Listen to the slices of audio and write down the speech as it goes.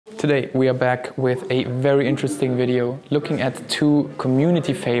Today we are back with a very interesting video looking at two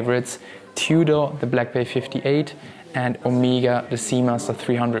community favorites, Tudor the Black Bay 58 and Omega the Seamaster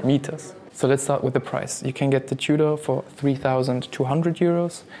 300 meters. So let's start with the price. You can get the Tudor for 3,200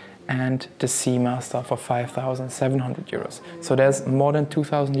 euros and the Seamaster for 5,700 euros. So there's more than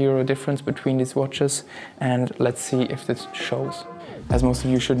 2,000 euro difference between these watches, and let's see if this shows. As most of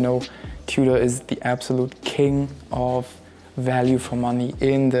you should know, Tudor is the absolute king of value for money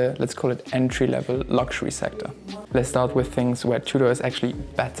in the, let's call it, entry-level luxury sector. Let's start with things where Tudor is actually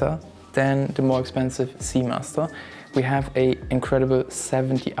better than the more expensive Seamaster. We have an incredible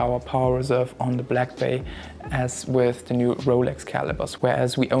 70-hour power reserve on the Black Bay, as with the new Rolex calibers,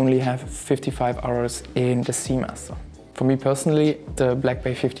 whereas we only have 55 hours in the Seamaster. For me personally, the Black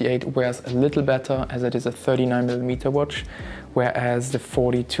Bay 58 wears a little better as it is a 39mm watch, whereas the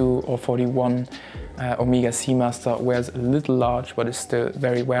 42 or 41 Omega Seamaster wears a little large, but is still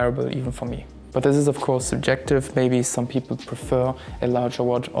very wearable even for me. But this is of course subjective. Maybe some people prefer a larger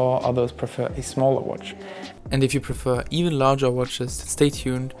watch or others prefer a smaller watch. And if you prefer even larger watches, stay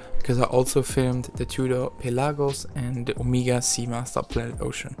tuned, because I also filmed the Tudor Pelagos and the Omega Seamaster Planet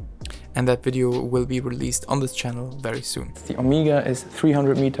Ocean. And that video will be released on this channel very soon. The Omega is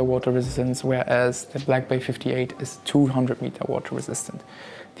 300 meter water resistance, whereas the Black Bay 58 is 200 meter water resistant.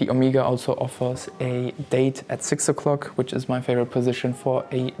 The Omega also offers a date at 6 o'clock, which is my favorite position for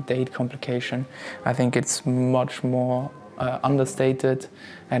a date complication. I think it's much more understated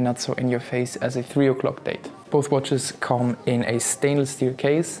and not so in your face as a 3 o'clock date. Both watches come in a stainless steel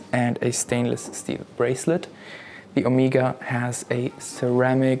case and a stainless steel bracelet. The Omega has a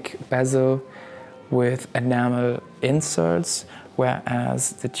ceramic bezel with enamel inserts,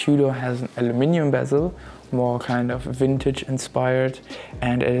 whereas the Tudor has an aluminum bezel, more kind of vintage inspired,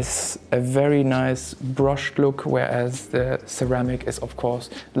 and it is a very nice brushed look, whereas the ceramic is of course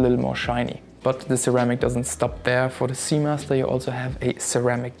a little more shiny. But the ceramic doesn't stop there. For the Seamaster you also have a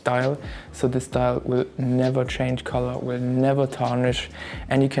ceramic dial, so this dial will never change color, will never tarnish,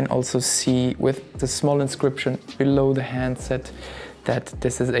 and you can also see with the small inscription below the handset that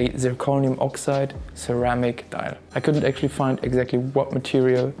this is a zirconium oxide ceramic dial. I couldn't actually find exactly what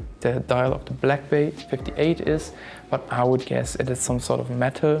material the dial of the Black Bay 58 is, but I would guess it is some sort of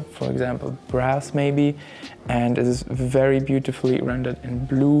metal, for example brass maybe, and it is very beautifully rendered in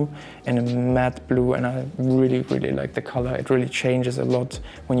blue, in a matte blue, and I really like the color. It really changes a lot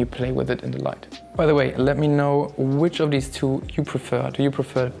when you play with it in the light. By the way, let me know which of these two you prefer. Do you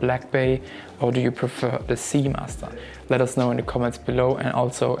prefer Black Bay or do you prefer the Seamaster? Let us know in the comments below and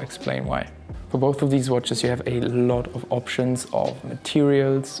also explain why. For both of these watches you have a lot of options of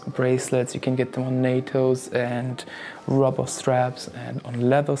materials, bracelets. You can get them on NATOs and rubber straps and on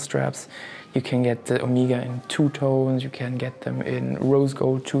leather straps. You can get the Omega in two-tones, you can get them in rose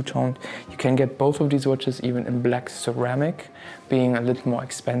gold two-toned. You can get both of these watches even in black ceramic, being a little more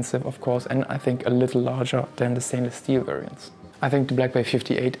expensive of course, and I think a little larger than the stainless steel variants. I think the Black Bay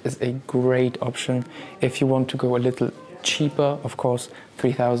 58 is a great option if you want to go a little cheaper. Of course,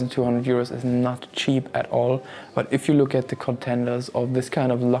 3,200 euros is not cheap at all, but if you look at the contenders of this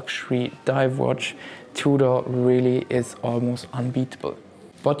kind of luxury dive watch, Tudor really is almost unbeatable.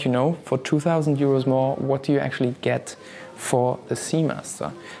 But you know, for 2,000 euros more, what do you actually get for the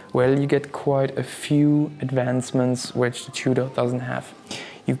Seamaster? Well, you get quite a few advancements which the Tudor doesn't have.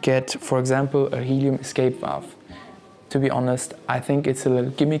 You get, for example, a helium escape valve. To be honest, I think it's a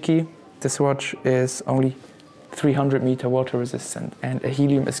little gimmicky. This watch is only 300 meter water resistant, and a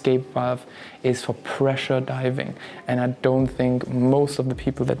helium escape valve is for pressure diving, and I don't think most of the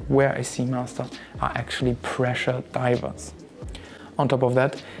people that wear a Seamaster are actually pressure divers. On top of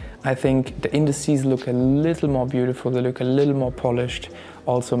that, I think the indices look a little more beautiful, they look a little more polished,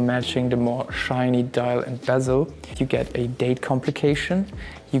 also matching the more shiny dial and bezel. You get a date complication,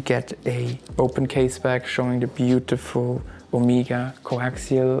 you get a open case back showing the beautiful Omega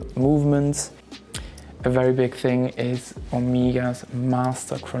coaxial movements. A very big thing is Omega's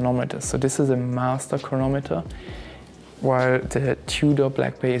master chronometer. So this is a master chronometer, while the Tudor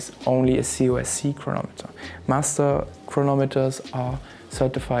Black Bay is only a COSC chronometer. Master chronometers are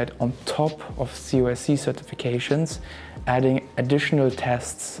certified on top of COSC certifications, adding additional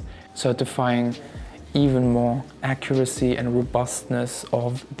tests, certifying even more accuracy and robustness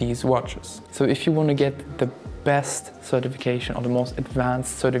of these watches. So if you want to get the best certification or the most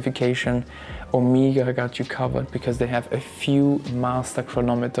advanced certification, Omega got you covered, because they have a few master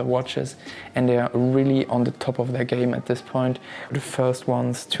chronometer watches and they are really on the top of their game at this point. The first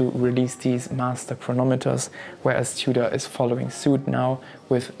ones to release these master chronometers, whereas Tudor is following suit now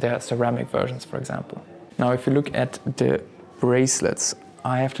with their ceramic versions, for example. Now if you look at the bracelets,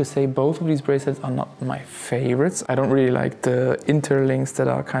 I have to say both of these bracelets are not my favorites. I don't really like the interlinks that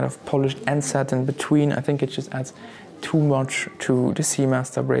are kind of polished and set in between. I think it just adds too much to the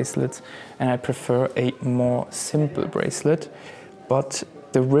Seamaster bracelets, and I prefer a more simple bracelet. But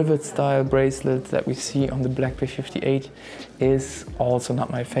the rivet style bracelet that we see on the Black Bay 58 is also not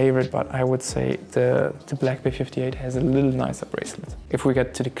my favorite, but I would say the Black Bay 58 has a little nicer bracelet. If we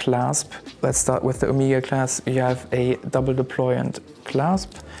get to the clasp, let's start with the Omega clasp. You have a double deployant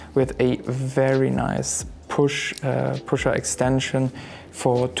clasp with a very nice pusher extension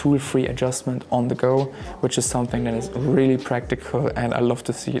for tool-free adjustment on the go, which is something that is really practical, and I love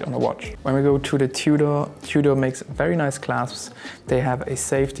to see it on a watch. When we go to the Tudor makes very nice clasps. They have a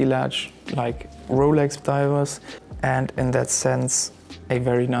safety latch like Rolex divers, and in that sense a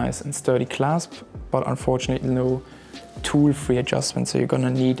very nice and sturdy clasp, but unfortunately no tool-free adjustment, so you're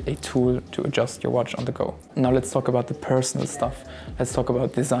gonna need a tool to adjust your watch on the go. Now let's talk about the personal stuff. Let's talk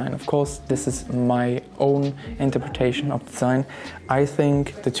about design. Of course, this is my own interpretation of design. I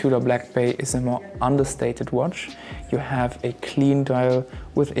think the Tudor Black Bay is a more understated watch. You have a clean dial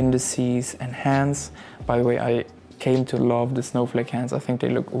with indices and hands. By the way, I came to love the snowflake hands. I think they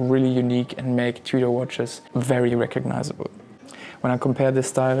look really unique and make Tudor watches very recognizable. When I compare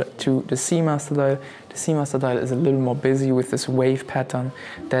this dial to the Seamaster dial is a little more busy with this wave pattern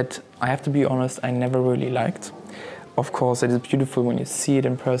that, I have to be honest, I never really liked. Of course, it is beautiful when you see it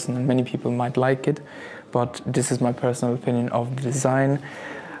in person, and many people might like it, but this is my personal opinion of the design.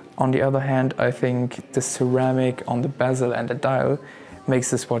 On the other hand, I think the ceramic on the bezel and the dial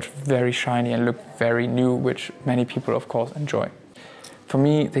makes this watch very shiny and look very new, which many people of course enjoy. For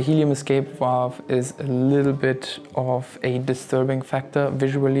me, the helium escape valve is a little bit of a disturbing factor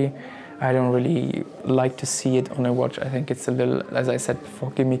visually. I don't really like to see it on a watch. I think it's a little, as I said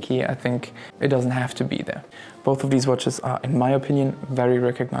before, gimmicky. I think it doesn't have to be there. Both of these watches are, in my opinion, very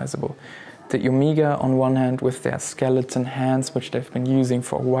recognizable. The Omega on one hand with their skeleton hands, which they've been using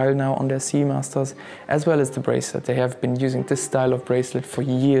for a while now on their Seamasters, as well as the bracelet. They have been using this style of bracelet for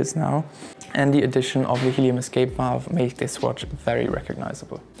years now, and the addition of the helium escape valve makes this watch very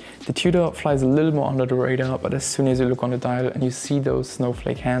recognizable. The Tudor flies a little more under the radar, but as soon as you look on the dial and you see those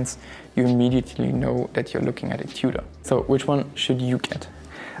snowflake hands, you immediately know that you're looking at a Tudor. So which one should you get?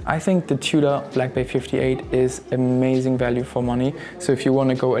 I think the Tudor Black Bay 58 is amazing value for money. So if you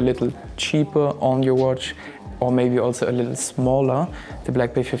want to go a little cheaper on your watch, or maybe also a little smaller, the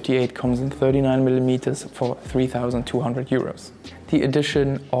Black Bay 58 comes in 39mm for 3,200 euros. The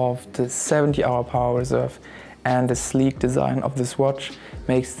addition of the 70-hour power reserve and the sleek design of this watch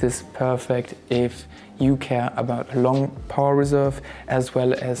makes this perfect if you care about a long power reserve, as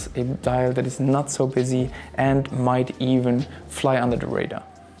well as a dial that is not so busy and might even fly under the radar.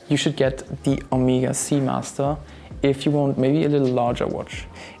 You should get the Omega Seamaster if you want maybe a little larger watch.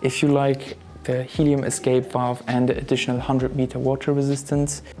 If you like the helium escape valve and the additional 100-meter water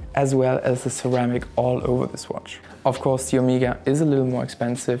resistance, as well as the ceramic all over this watch. Of course, the Omega is a little more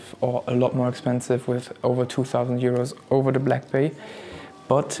expensive, or a lot more expensive, with over 2,000 euros over the Black Bay.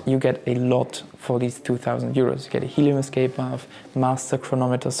 But you get a lot for these 2,000 euros. You get a helium escape valve, master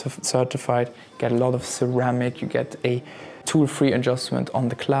chronometer certified, you get a lot of ceramic, you get a tool-free adjustment on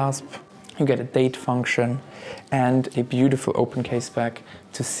the clasp, you get a date function, and a beautiful open case back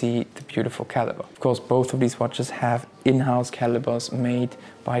to see the beautiful caliber. Of course, both of these watches have in-house calibers made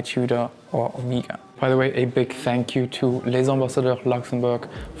by Tudor or Omega. By the way, a big thank you to Les Ambassadeurs Luxemburg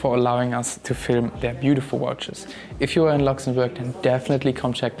for allowing us to film their beautiful watches. If you are in Luxembourg, then definitely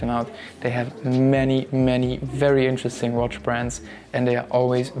come check them out. They have many very interesting watch brands, and they are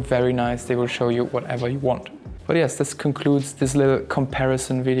always very nice. They will show you whatever you want. But yes, this concludes this little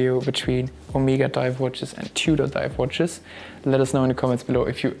comparison video between Omega dive watches and Tudor dive watches. Let us know in the comments below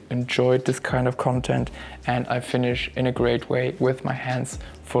if you enjoyed this kind of content, and I finish in a great way with my hands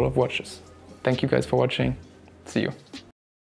full of watches. Thank you guys for watching. See you.